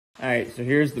All right, so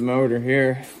here's the motor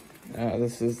here.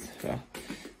 This is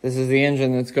the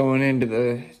engine that's going into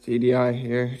the TDI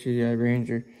here, TDI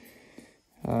Ranger.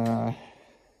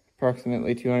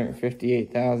 Approximately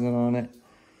 258,000 on it.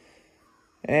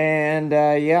 And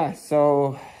yeah,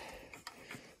 so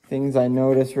things I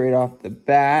noticed right off the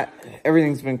bat,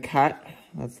 everything's been cut.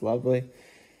 That's lovely.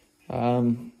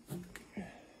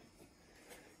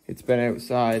 It's been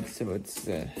outside, so it's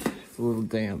a little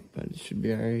damp, but it should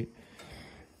be all right.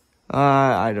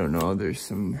 I don't know, there's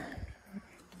some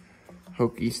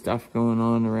hokey stuff going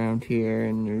on around here,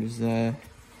 and there's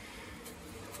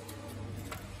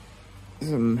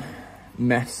some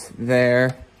mess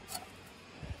there.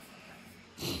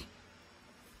 The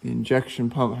injection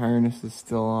pump harness is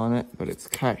still on it, but it's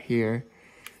cut here.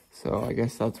 So I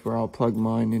guess that's where I'll plug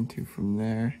mine into from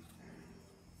there.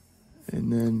 And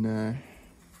then,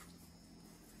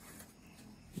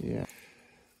 yeah.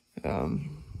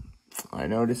 I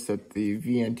noticed that the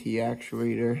VNT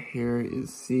actuator here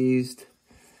is seized.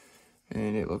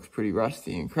 And it looks pretty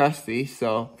rusty and crusty.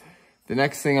 So the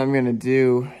next thing I'm going to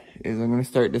do is I'm going to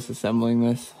start disassembling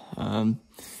this.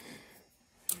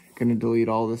 Gonna delete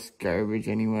all this garbage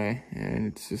anyway, and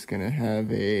it's just gonna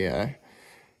have a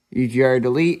EGR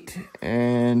delete,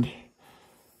 and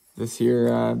this here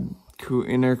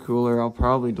intercooler, I'll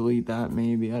probably delete that,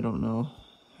 maybe, I don't know,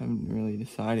 I haven't really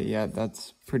decided yet.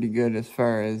 That's pretty good as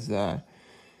far as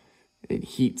it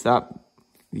heats up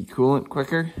the coolant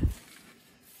quicker,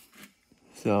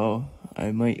 so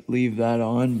I might leave that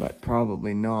on, but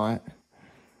probably not.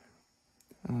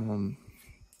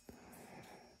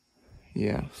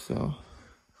 Yeah, so,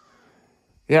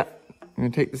 yeah, I'm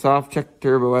going to take this off, check the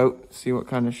turbo out, see what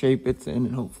kind of shape it's in,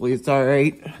 and hopefully it's all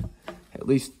right, at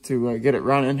least to get it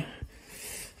running.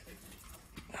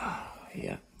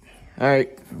 Yeah. All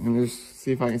right, I'm going to just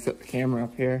see if I can set the camera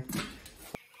up here.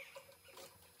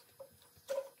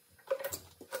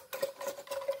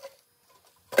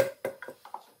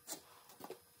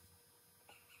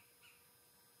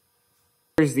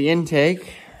 Here's the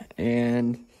intake,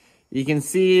 and you can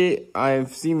see,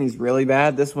 I've seen these really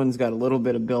bad. This one's got a little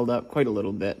bit of buildup, quite a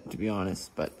little bit, to be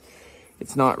honest, but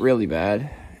it's not really bad.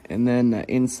 And then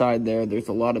inside there's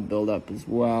a lot of buildup as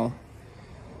well.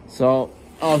 So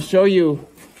I'll show you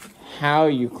how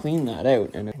you clean that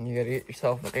out. And you gotta get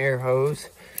yourself an air hose.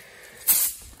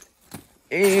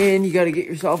 And you gotta get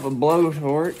yourself a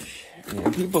blowtorch.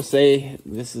 And people say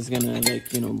this is gonna,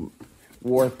 like, you know,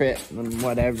 warp it and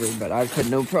whatever, but I've had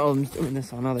no problems doing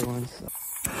this on other ones, so.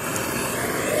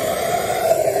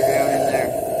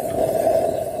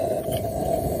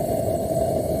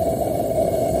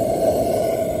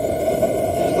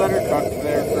 Let her cook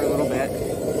there for a little bit.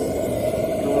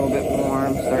 Get a little bit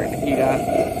warm, starting to heat up.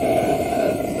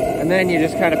 And then you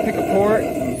just kind of pick a port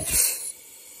and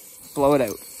blow it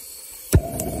out.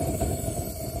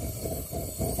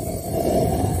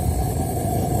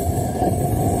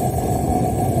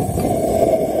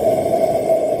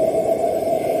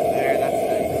 There, that's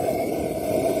nice.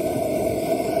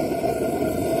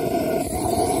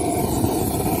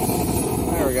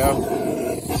 There we go.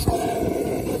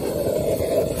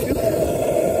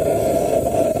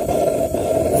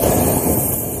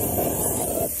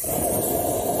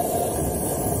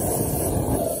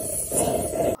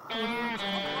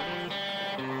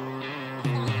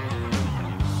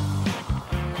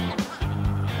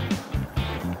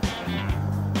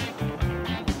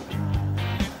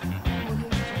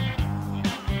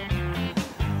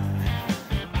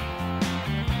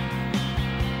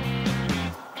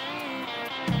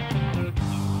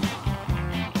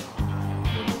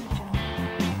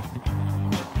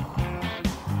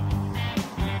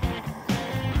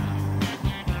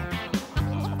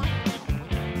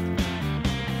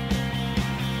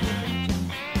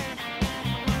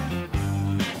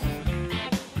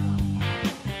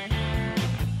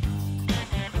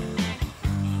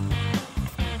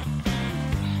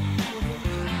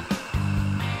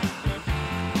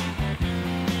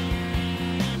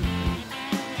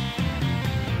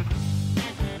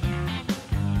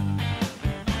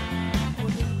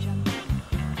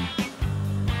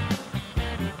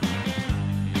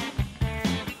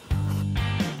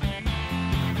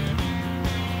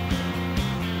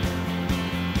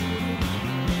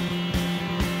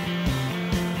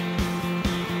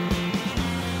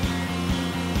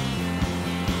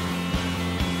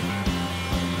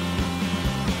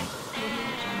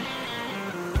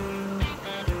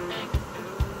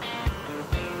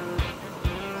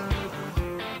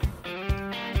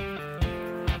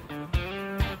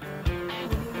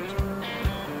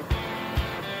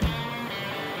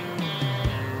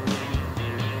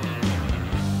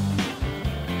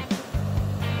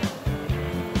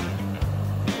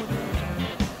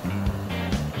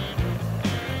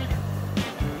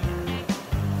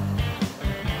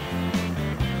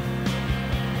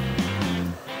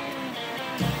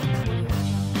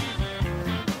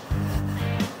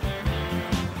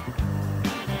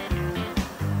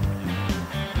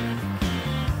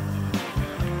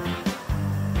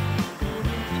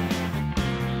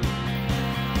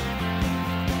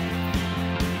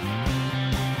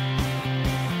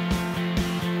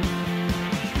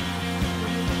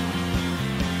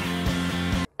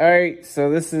 All right,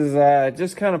 so this is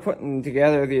just kind of putting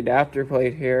together the adapter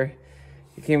plate here.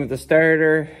 It came with the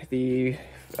starter, the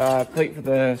plate for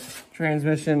the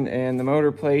transmission, and the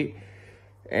motor plate,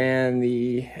 and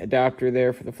the adapter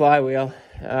there for the flywheel.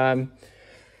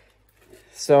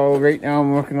 So right now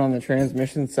I'm working on the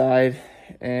transmission side,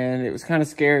 and it was kind of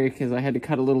scary because I had to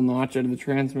cut a little notch out of the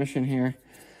transmission here.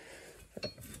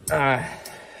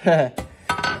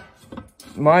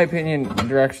 My opinion, the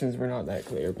directions were not that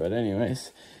clear, but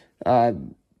anyways,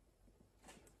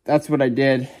 that's what I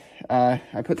did. I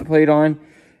put the plate on,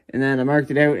 and then I marked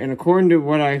it out, and according to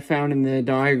what I found in the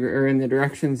diagram, or in the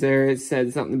directions there, it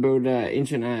said something about 1.25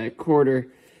 inches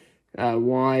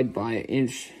wide by 1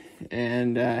 inch,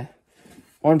 and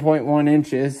 1.1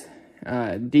 inches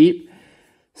deep.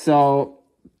 So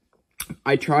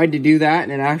I tried to do that,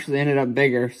 and it actually ended up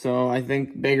bigger. So I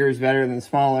think bigger is better than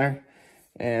smaller.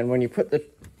 And when you put the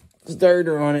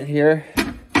starter on it here,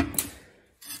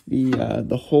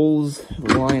 the holes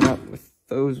line up with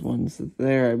those ones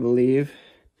there, I believe.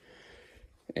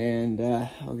 And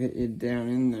I'll get you down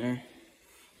in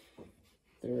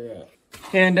there.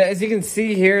 And as you can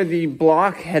see here, the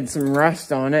block had some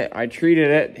rust on it. I treated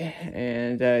it,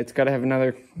 and it's got to have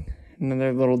another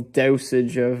little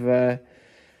dosage of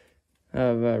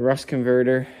rust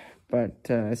converter. But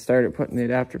I started putting the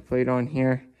adapter plate on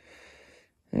here.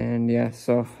 And yeah,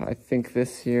 so I think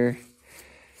this here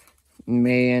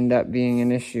may end up being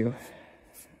an issue.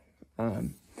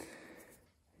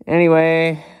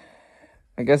 Anyway,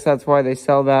 I guess that's why they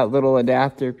sell that little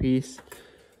adapter piece.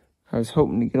 I was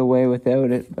hoping to get away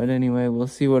without it, but anyway, we'll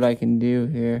see what I can do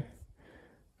here.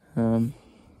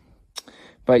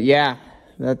 But yeah,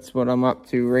 that's what I'm up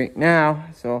to right now,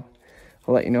 so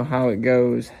I'll let you know how it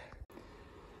goes.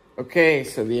 Okay,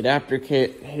 so the adapter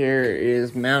kit here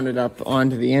is mounted up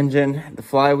onto the engine. The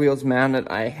flywheel's mounted.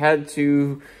 I had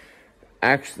to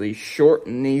actually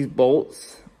shorten these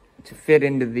bolts to fit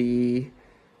into the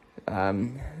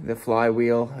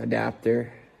flywheel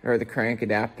adapter, or the crank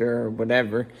adapter, or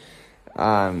whatever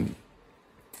that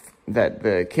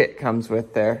the kit comes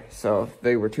with there. So if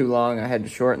they were too long, I had to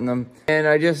shorten them. And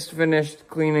I just finished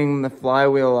cleaning the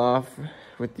flywheel off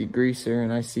with the greaser,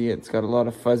 and I see it's got a lot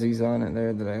of fuzzies on it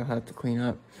there that I'll have to clean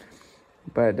up.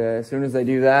 But as soon as I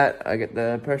do that, I get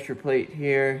the pressure plate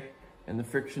here and the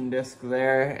friction disc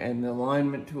there and the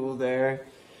alignment tool there.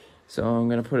 So I'm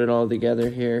gonna put it all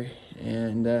together here.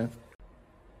 And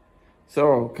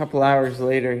so a couple hours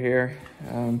later here,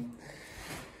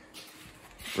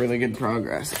 really good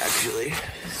progress actually.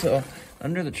 So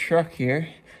under the truck here,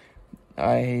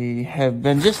 I have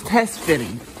been just test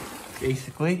fitting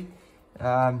basically.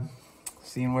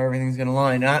 Seeing where everything's gonna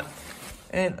line up.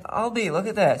 And look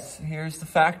at this. Here's the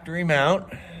factory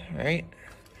mount, right?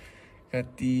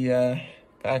 Got the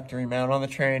factory mount on the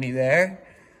tranny there,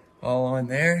 all on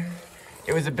there.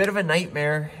 It was a bit of a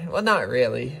nightmare. Well, not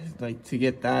really, like to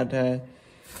get that, get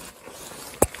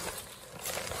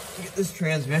this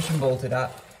transmission bolted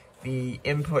up. The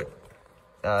input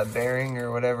bearing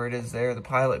or whatever it is there, the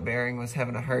pilot bearing, was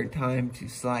having a hard time to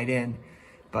slide in,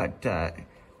 but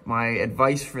my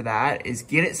advice for that is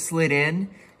get it slid in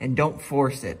and don't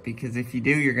force it, because if you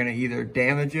do, you're going to either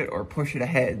damage it or push it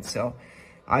ahead. So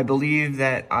I believe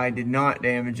that I did not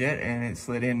damage it, and it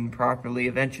slid in properly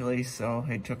eventually, so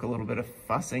it took a little bit of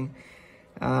fussing.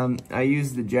 I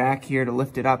used the jack here to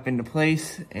lift it up into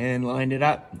place and lined it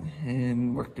up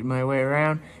and worked it my way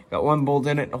around. Got one bolt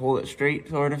in it to hold it straight,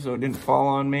 sort of, so it didn't fall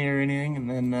on me or anything, and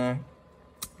then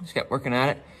just kept working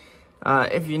at it.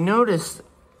 If you notice,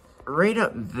 right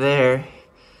up there,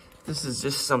 this is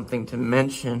just something to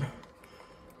mention.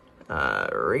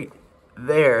 Right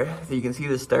there, so you can see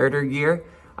the starter gear.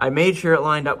 I made sure it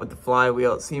lined up with the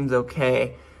flywheel. It seems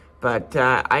okay, but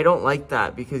I don't like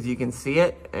that because you can see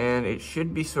it, and it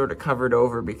should be sort of covered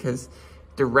over, because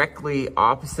directly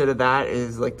opposite of that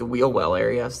is like the wheel well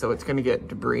area, so it's going to get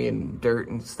debris and dirt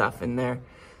and stuff in there.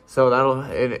 So that'll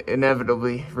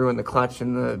inevitably ruin the clutch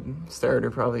and the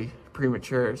starter, probably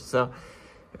premature. So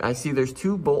I see there's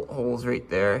 2 bolt holes right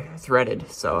there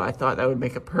threaded, so I thought that would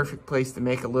make a perfect place to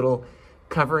make a little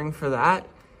covering for that.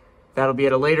 That'll be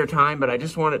at a later time, but I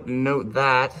just wanted to note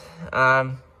that.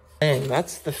 And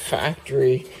that's the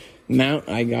factory mount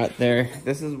I got there.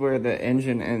 This is where the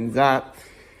engine ends up,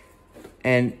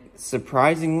 and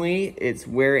surprisingly, it's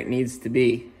where it needs to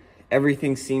be.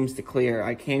 Everything seems to clear.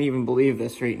 I can't even believe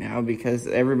this right now, because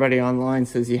everybody online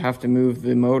says you have to move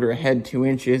the motor ahead 2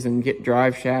 inches and get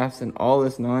drive shafts and all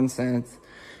this nonsense.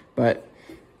 But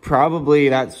probably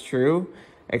that's true,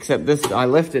 except this, I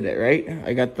lifted it, right?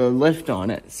 I got the lift on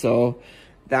it. So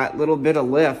that little bit of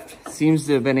lift seems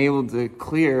to have been able to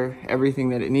clear everything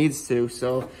that it needs to.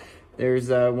 So there's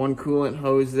one coolant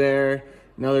hose there,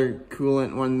 another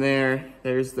coolant one there.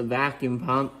 There's the vacuum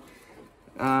pump.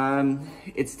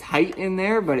 It's tight in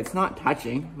there, but it's not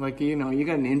touching. Like, you know, you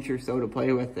got an inch or so to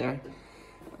play with there.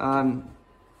 On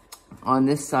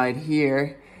this side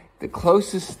here, the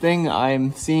closest thing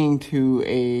I'm seeing to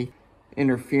a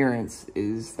interference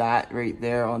is that right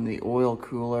there on the oil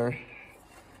cooler.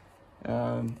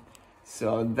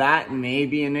 So that may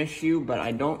be an issue, but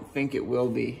I don't think it will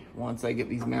be once I get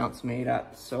these mounts made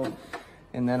up. So,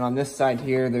 and then on this side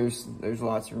here, there's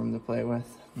lots of room to play with.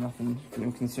 Nothing,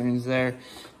 no concerns there.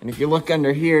 And if you look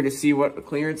under here to see what the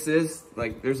clearance is,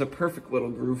 like there's a perfect little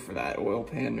groove for that oil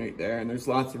pan right there, and there's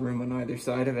lots of room on either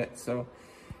side of it. So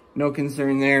no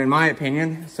concern there in my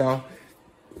opinion. So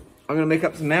I'm gonna make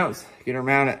up some mounts, get her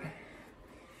mounted.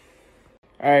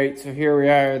 All right, so here we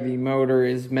are. The motor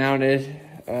is mounted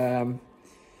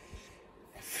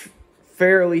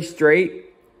fairly straight.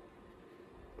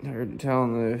 Hard to tell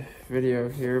in the video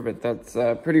here, but that's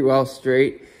pretty well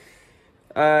straight.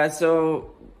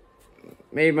 So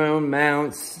made my own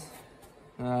mounts.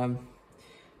 Not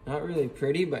really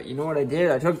pretty, but you know what I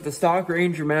did? I took the stock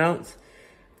Ranger mounts,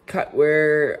 cut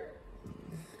where,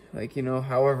 like, you know,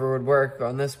 however it would work.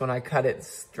 On this one, I cut it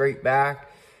straight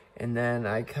back, and then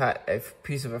I cut a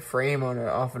piece of a frame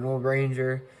off an old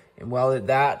Ranger and welded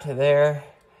that to there.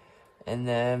 And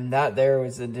then that there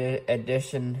was the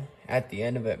addition at the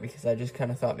end of it, because I just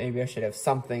kind of thought maybe I should have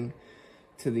something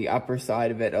to the upper side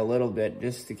of it a little bit,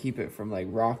 just to keep it from like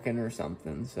rocking or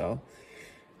something. So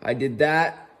I did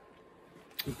that,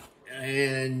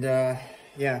 and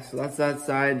yeah, so that's that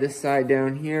side. This side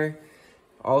down here,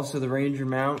 also the Ranger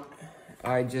mount,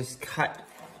 I just cut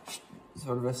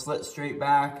sort of a slit straight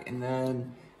back, and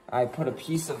then I put a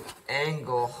piece of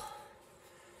angle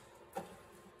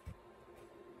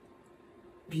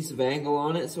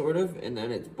on it, sort of, and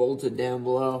then it's bolted down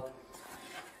below.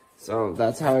 So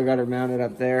that's how I got her mounted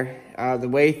up there. The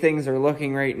way things are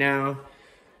looking right now,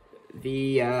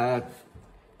 the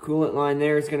coolant line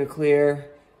there is going to clear.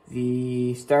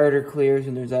 The starter clears,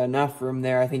 and there's enough room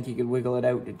there. I think you could wiggle it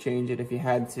out to change it if you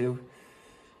had to.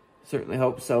 Certainly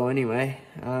hope so anyway.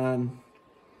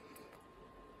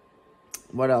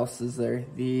 What else is there?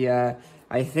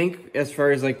 I think as far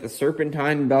as like the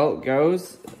serpentine belt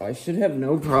goes, I should have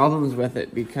no problems with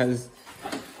it, because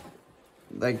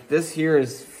like this here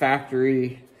is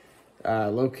factory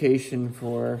location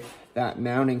for that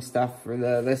mounting stuff for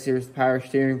this here's the power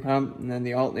steering pump, and then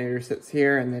the alternator sits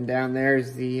here, and then down there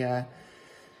is the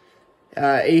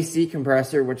AC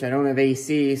compressor, which I don't have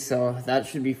AC, so that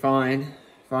should be fine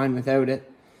without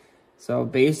it. So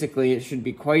basically it should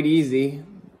be quite easy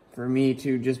for me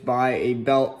to just buy a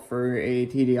belt for a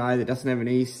TDI that doesn't have an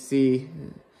AC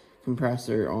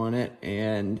compressor on it,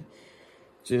 and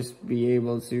just be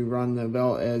able to run the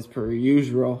belt as per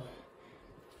usual.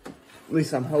 At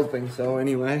least I'm hoping so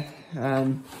anyway.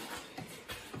 As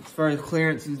far as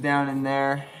clearance is down in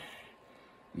there,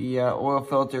 the oil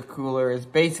filter cooler is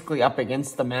basically up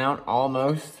against the mount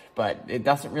almost, but it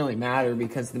doesn't really matter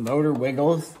because the motor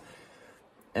wiggles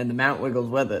and the mount wiggles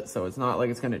with it, so it's not like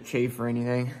it's going to chafe or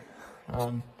anything.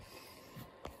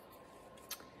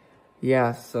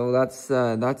 Yeah, so that's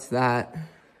that.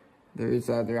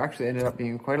 There actually ended up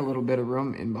being quite a little bit of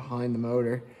room in behind the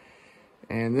motor,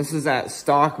 and this is at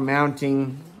stock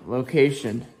mounting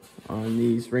location on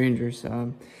these Rangers.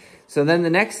 So then the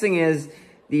next thing is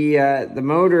the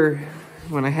motor.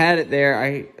 When I had it there,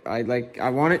 I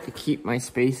want it to keep my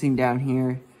spacing down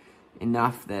here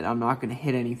enough that I'm not going to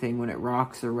hit anything when it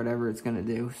rocks or whatever it's going to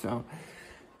do. So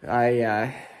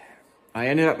I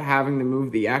ended up having to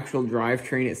move the actual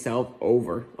drivetrain itself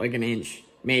over like an inch,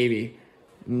 maybe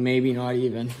not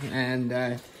even. And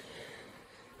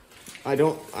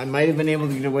I might have been able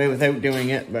to get away without doing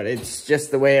it, but it's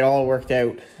just the way it all worked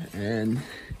out. And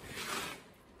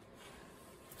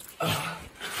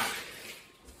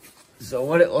so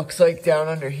what it looks like down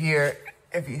under here,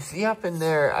 if you see up in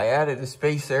there, I added a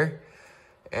spacer,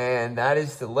 and that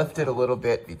is to lift it a little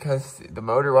bit because the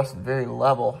motor wasn't very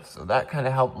level, so that kind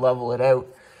of helped level it out.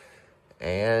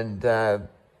 And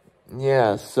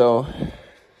yeah, so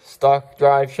stock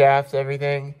drive shafts,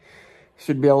 everything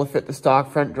should be able to fit the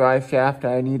stock front drive shaft.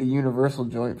 I need a universal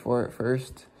joint for it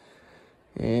first.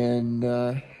 And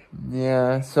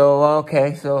yeah, so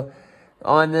okay, so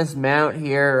on this mount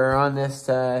here, or on this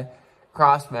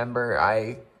cross member,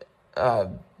 I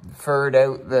furred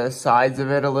out the sides of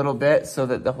it a little bit so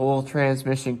that the whole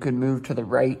transmission could move to the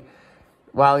right.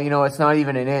 Well, you know, it's not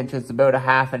even an inch, it's about a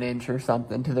half an inch or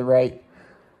something to the right.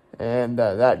 And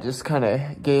that just kind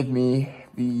of gave me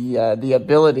the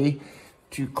ability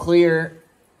to clear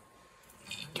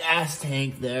gas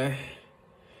tank there.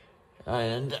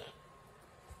 And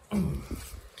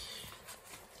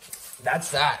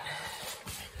that's that.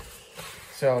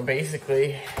 So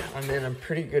basically, I'm in a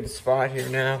pretty good spot here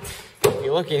now. If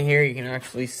you look in here, you can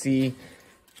actually see,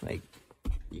 like,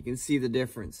 you can see the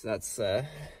difference. That's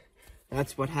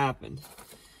what happened.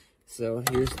 So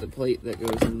here's the plate that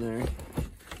goes in there,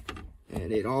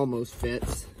 and it almost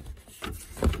fits.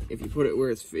 If you put it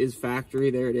where it is factory,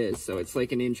 there it is. So it's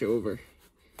like an inch over,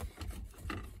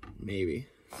 maybe.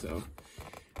 So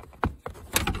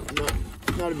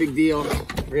not a big deal,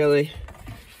 really.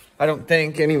 I don't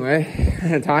think,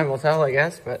 anyway. Time will tell, I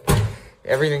guess, but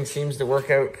everything seems to work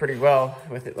out pretty well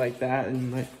with it like that.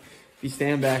 And like, if you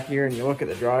stand back here and you look at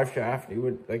the drive shaft, you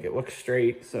would, like, it looks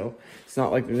straight, so it's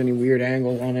not like there's any weird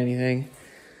angles on anything.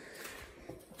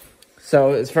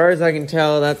 So as far as I can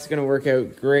tell, that's gonna work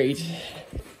out great.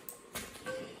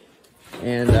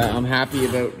 And I'm happy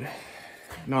about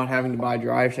not having to buy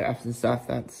drive shafts and stuff.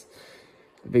 That's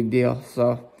a big deal.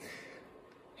 So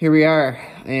here we are,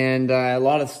 and a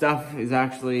lot of stuff is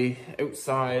actually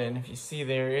outside, and if you see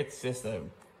there, it's just a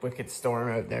wicked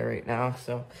storm out there right now.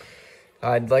 So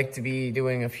I'd like to be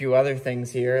doing a few other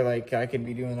things here, like I could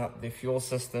be doing up the fuel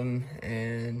system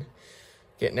and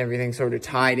getting everything sort of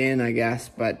tied in, I guess,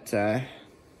 but I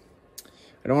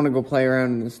don't want to go play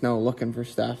around in the snow looking for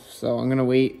stuff, so I'm gonna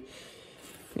wait.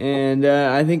 And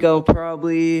I think I'll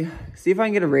probably see if I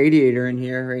can get a radiator in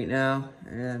here right now.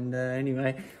 And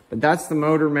anyway, but that's the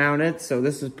motor mounted, so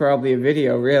this is probably a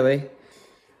video, really.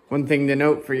 One thing to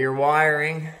note for your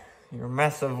wiring, your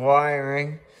mess of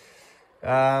wiring,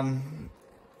 you're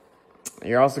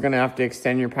also gonna have to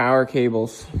extend your power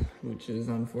cables, which is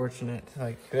unfortunate.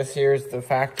 Like, this here is the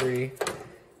factory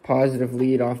positive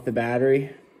lead off the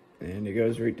battery, and it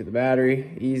goes right to the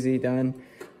battery, easy, done.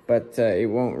 But it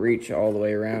won't reach all the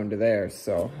way around to there.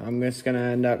 So I'm just gonna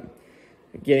end up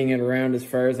getting it around as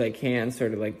far as I can,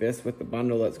 sort of like this with the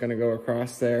bundle that's gonna go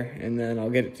across there. And then I'll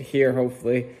get it to here,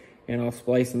 hopefully, and I'll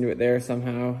splice into it there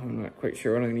somehow. I'm not quite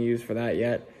sure what I'm gonna use for that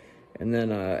yet. And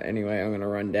then anyway, I'm gonna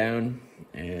run down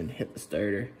and hit the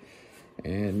starter.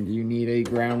 And you need a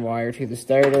ground wire to the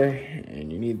starter, and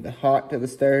you need the hot to the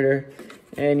starter,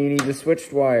 and you need the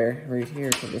switched wire right here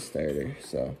to the starter.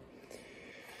 So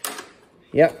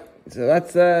yep, so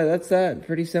that's that.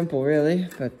 Pretty simple, really,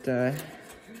 but I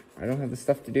don't have the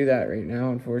stuff to do that right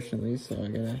now, unfortunately, so I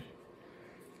gotta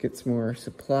get some more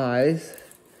supplies.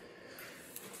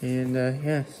 And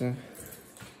yeah, so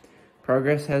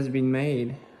progress has been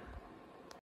made.